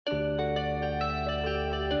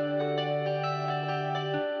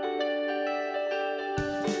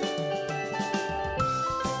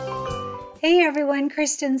Hey everyone,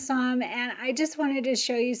 Cristin Som, and I just wanted to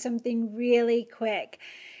show you something really quick.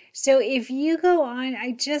 So if you go on,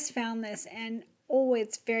 I just found this and oh,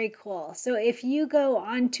 it's very cool. So if you go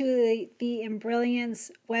onto the Embrilliance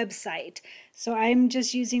website, so I'm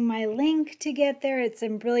just using my link to get there. It's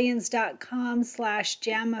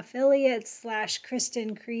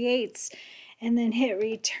embrilliance.com/jamaffiliates/Cristin creates, and then hit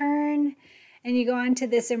return, and you go onto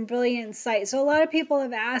this Embrilliance site. So a lot of people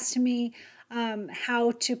have asked me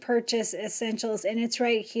how to purchase essentials, and it's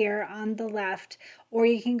right here on the left, or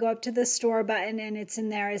you can go up to the store button and it's in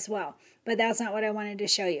there as well, but that's not what I wanted to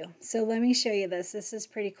show you. So let me show you this. This is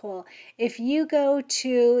pretty cool. If you go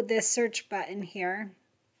to this search button here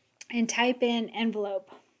and type in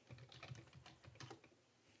envelope,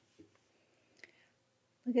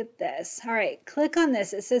 look at this. All right, click on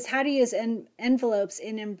this. It says how to use envelopes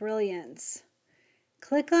in Embrilliance.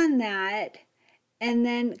 Click on that, and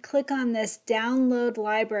then click on this download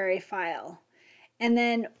library file. And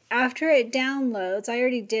then after it downloads, I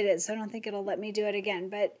already did it, so I don't think it'll let me do it again,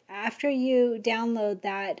 but after you download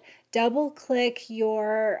that, double click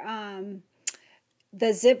your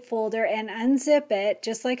the zip folder and unzip it,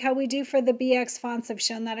 just like how we do for the BX fonts. I've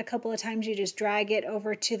shown that a couple of times. You just drag it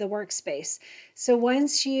over to the workspace. So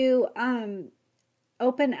once you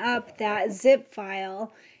open up that zip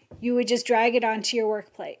file, you would just drag it onto your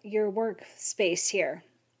workspace here.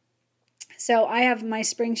 So I have my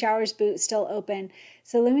Spring Showers boot still open.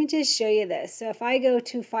 So let me just show you this. So if I go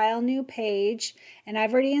to File, New Page, and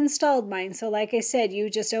I've already installed mine. So like I said, you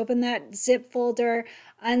just open that zip folder,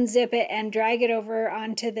 unzip it, and drag it over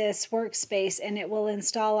onto this workspace, and it will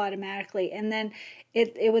install automatically. And then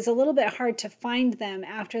it was a little bit hard to find them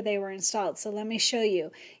after they were installed. So let me show you.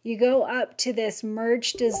 You go up to this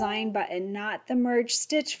Merge Design button, not the Merge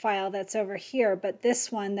Stitch file that's over here, but this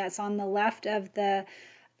one that's on the left of the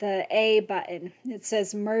A button. It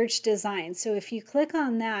says Merge Design. So if you click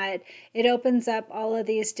on that, it opens up all of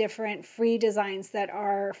these different free designs that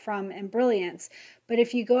are from Embrilliance. But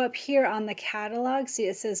if you go up here on the catalog, see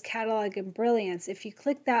it says Catalog Embrilliance. If you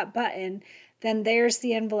click that button, then there's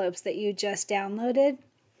the envelopes that you just downloaded.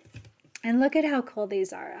 And look at how cool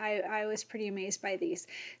these are. I was pretty amazed by these.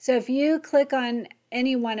 So if you click on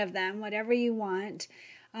any one of them, whatever you want,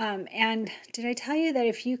 and did I tell you that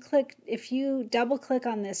if you double click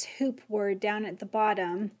on this hoop word down at the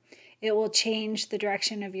bottom, it will change the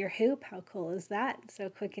direction of your hoop? How cool is that? So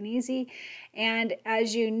quick and easy. And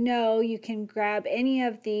as you know, you can grab any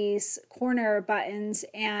of these corner buttons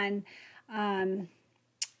and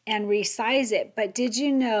resize it. But did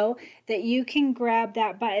you know that you can grab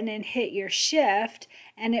that button and hit your shift,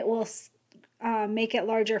 and it will make it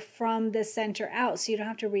larger from the center out, so you don't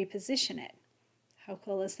have to reposition it? How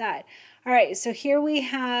cool is that? All right, so here we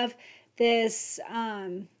have this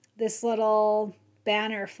this little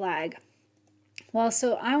banner flag. Well,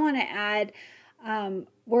 so I want to add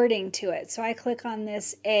wording to it. So I click on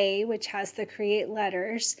this A, which has the create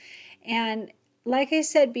letters, and like I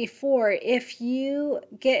said before, if you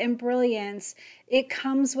get Embrilliance, it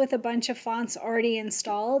comes with a bunch of fonts already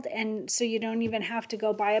installed, and so you don't even have to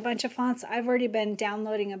go buy a bunch of fonts. I've already been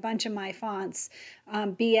downloading a bunch of my fonts,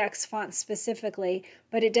 BX fonts specifically,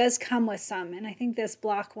 but it does come with some, and I think this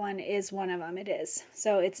block one is one of them. It is.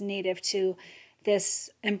 So it's native to this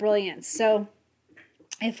Embrilliance. So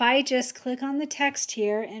if I just click on the text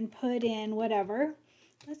here and put in whatever,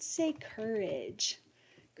 let's say courage.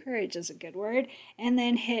 Courage is a good word. And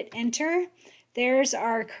then hit enter. There's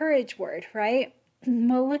our courage word, right?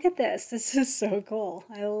 Well, look at this. This is so cool.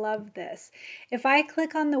 I love this. If I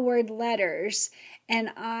click on the word letters and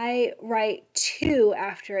I write 2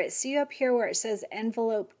 after it, see up here where it says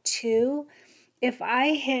envelope 2? If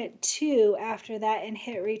I hit 2 after that and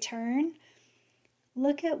hit return,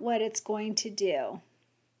 look at what it's going to do.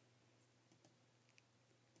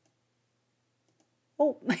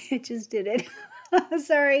 Oh, I just did it.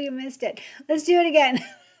 Sorry, you missed it. Let's do it again.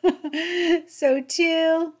 So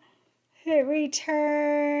 2, hit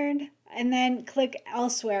return, and then click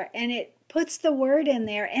elsewhere, and it puts the word in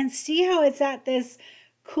there. And see how it's at this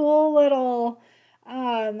cool little,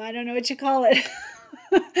 I don't know what you call it.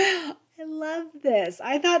 I love this.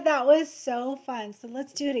 I thought that was so fun. So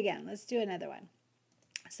let's do it again. Let's do another one.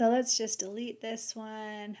 So let's just delete this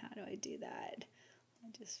one. How do I do that? I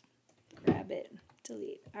just grab it.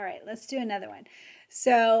 Delete. All right, let's do another one.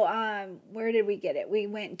 So where did we get it? We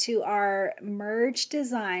went to our merge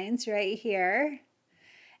designs right here,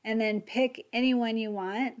 and then pick any one you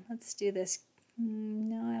want. Let's do this.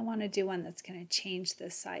 No, I want to do one that's going to change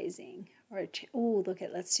the sizing. Or oh, look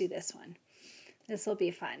at, let's do this one. This will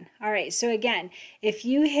be fun. All right, so again, if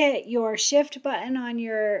you hit your shift button on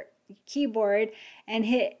your keyboard and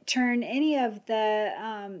turn any of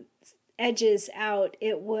the edges out,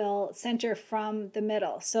 it will center from the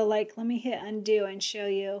middle. So like, let me hit undo and show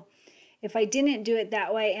you. If I didn't do it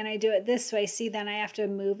that way and I do it this way, see, then I have to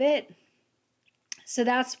move it. So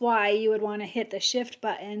that's why you would want to hit the shift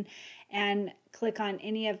button and click on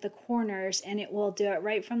any of the corners, and it will do it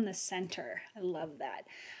right from the center. I love that.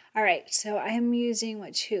 All right, so I am using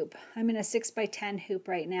which hoop? I'm in a 6x10 hoop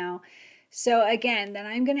right now. So again, then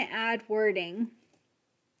I'm going to add wording,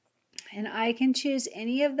 and I can choose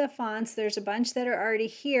any of the fonts. There's a bunch that are already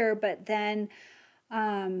here, but then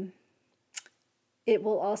it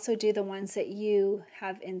will also do the ones that you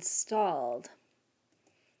have installed.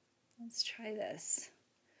 Let's try this.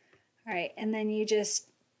 All right, and then you just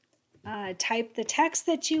type the text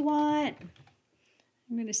that you want.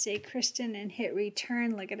 I'm going to say Cristin and hit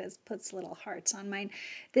return. Look at it, puts little hearts on mine.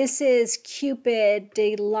 This is Cupid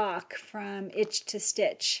de Lock from Itch to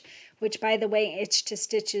Stitch, which, by the way, Itch to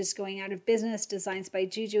Stitch is going out of business. Designs by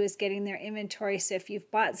Juju is getting their inventory. So if you've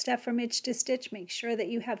bought stuff from Itch to Stitch, make sure that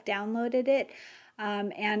you have downloaded it.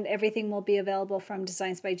 And everything will be available from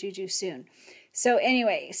Designs by Juju soon. So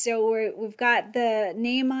anyway, so we've got the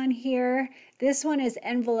name on here. This one is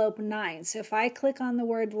envelope 9. So if I click on the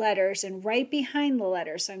word letters and right behind the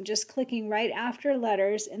letters, so I'm just clicking right after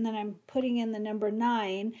letters, and then I'm putting in the number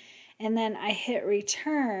 9, and then I hit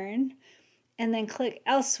return, and then click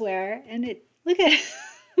elsewhere, and it, look at it.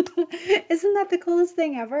 Isn't that the coolest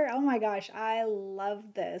thing ever? Oh my gosh, I love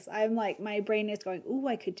this. I'm like, my brain is going, ooh,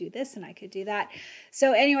 I could do this and I could do that.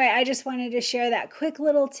 So anyway, I just wanted to share that quick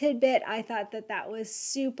little tidbit. I thought that that was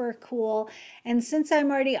super cool. And since I'm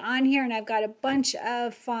already on here and I've got a bunch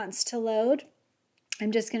of fonts to load,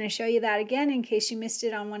 I'm just going to show you that again in case you missed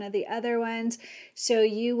it on one of the other ones. So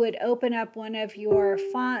you would open up one of your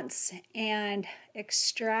fonts and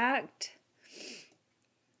extract.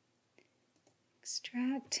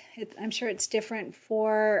 I'm sure it's different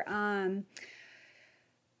for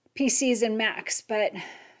PCs and Macs, but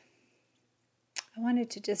I wanted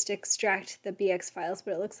to just extract the BX files,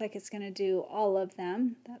 but it looks like it's going to do all of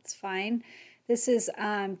them. That's fine. This is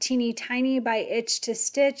Teeny Tiny by Itch to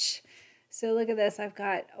Stitch. So look at this. I've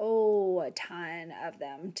got, oh, a ton of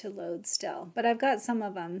them to load still, but I've got some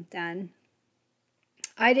of them done.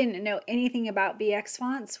 I didn't know anything about BX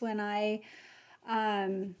fonts when I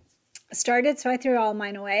started, so I threw all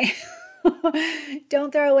mine away.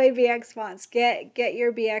 Don't throw away BX fonts. Get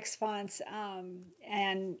your BX fonts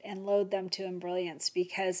and load them to Embrilliance,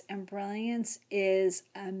 because Embrilliance is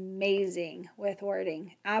amazing with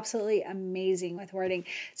wording. Absolutely amazing with wording.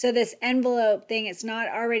 So this envelope thing, it's not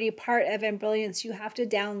already part of Embrilliance. You have to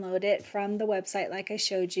download it from the website like I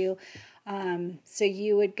showed you. So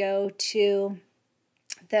you would go to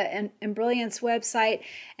the Embrilliance website,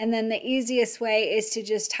 and then the easiest way is to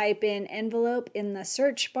just type in envelope in the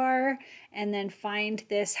search bar and then find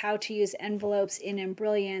this how to use envelopes in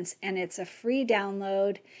Embrilliance, and it's a free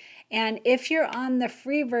download. And if you're on the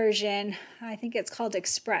free version, I think it's called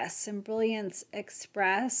Express, Embrilliance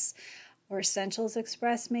Express or Essentials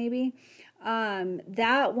Express maybe,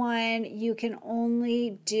 that one you can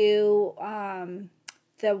only do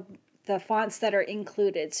the fonts that are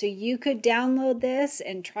included. So you could download this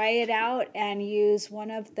and try it out and use one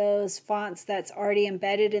of those fonts that's already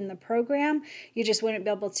embedded in the program. You just wouldn't be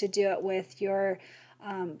able to do it with your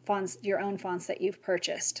fonts, your own fonts that you've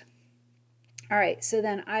purchased. All right, so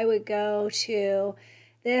then I would go to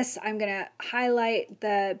this. I'm going to highlight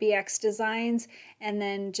the BX designs and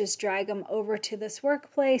then just drag them over to this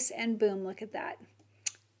workplace, and boom, look at that.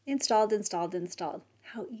 Installed, installed, installed.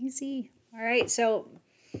 How easy. All right, so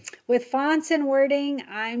with fonts and wording,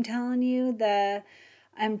 I'm telling you, the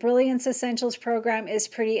Embrilliance Essentials program is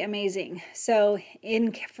pretty amazing. So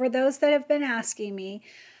for those that have been asking me,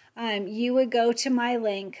 you would go to my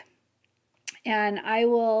link, and I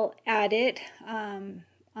will add it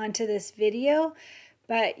onto this video,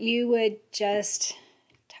 but you would just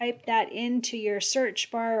type that into your search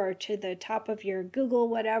bar or to the top of your Google,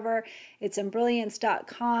 whatever. It's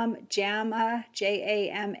embrilliance.com, JAMA,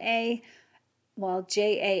 J-A-M-A, well,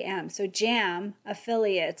 J-A-M, so JAM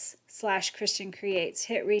affiliates /Cristin Creates.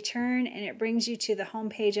 Hit return, and it brings you to the home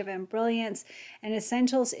page of Embrilliance, and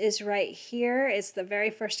Essentials is right here. It's the very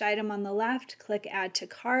first item on the left. Click Add to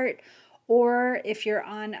Cart, or if you're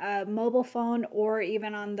on a mobile phone or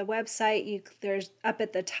even on the website, there's up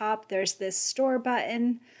at the top, there's this store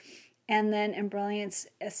button, and then Embrilliance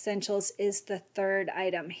Essentials is the third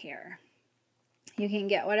item here. You can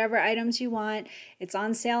get whatever items you want. It's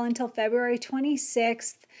on sale until February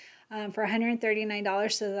 26th for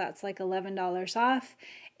 $139, so that's like $11 off.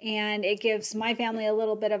 and it gives my family a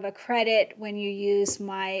little bit of a credit when you use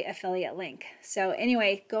my affiliate link. So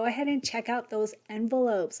anyway, go ahead and check out those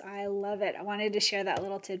envelopes. I love it. I wanted to share that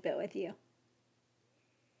little tidbit with you.